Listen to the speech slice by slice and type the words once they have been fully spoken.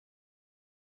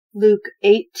Luke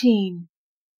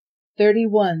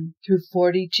 18:31 through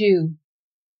 42.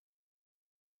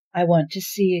 I want to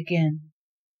see again.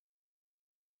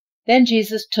 Then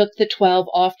Jesus took the 12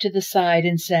 off to the side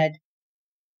and said,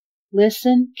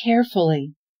 "Listen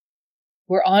carefully.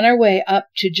 We're on our way up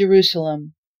to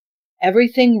Jerusalem.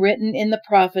 Everything written in the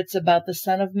prophets about the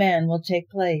Son of Man will take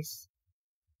place.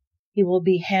 He will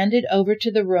be handed over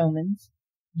to the Romans,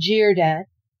 jeered at,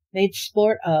 made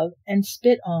sport of, and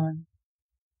spit on.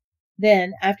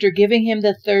 Then, after giving him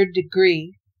the 3rd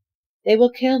degree, they will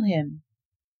kill him.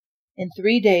 In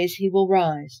 3 days he will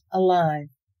rise, alive."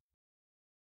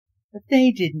 But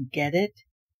they didn't get it,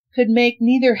 could make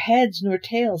neither heads nor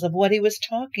tails of what he was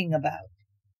talking about.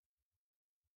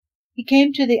 He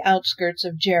came to the outskirts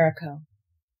of Jericho.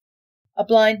 A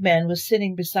blind man was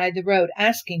sitting beside the road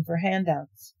asking for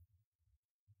handouts.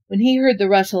 When he heard the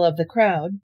rustle of the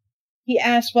crowd, he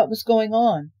asked what was going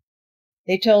on.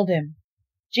 They told him,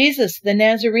 "Jesus the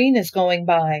Nazarene is going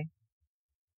by."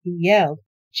 He yelled,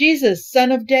 "Jesus,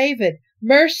 Son of David,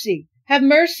 mercy! Have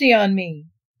mercy on me!"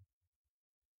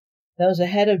 Those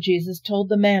ahead of Jesus told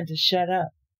the man to shut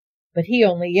up, but he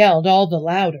only yelled all the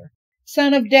louder,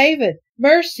 "Son of David,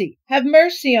 mercy! Have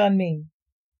mercy on me!"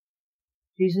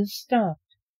 Jesus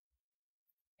stopped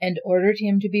and ordered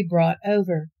him to be brought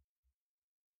over.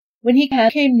 When he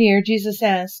came near, Jesus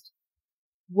asked,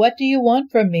 "What do you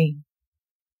want from me?"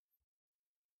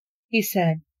 He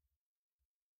said,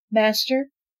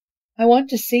 "Master, I want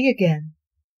to see again."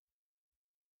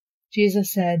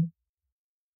 Jesus said,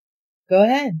 "Go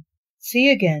ahead, see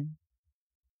again.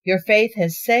 Your faith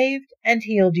has saved and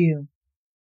healed you."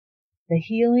 The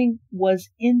healing was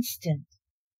instant.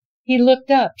 He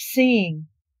looked up, seeing,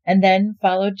 and then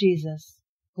followed Jesus,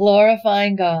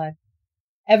 glorifying God.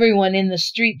 Everyone in the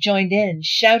street joined in,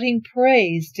 shouting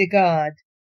praise to God.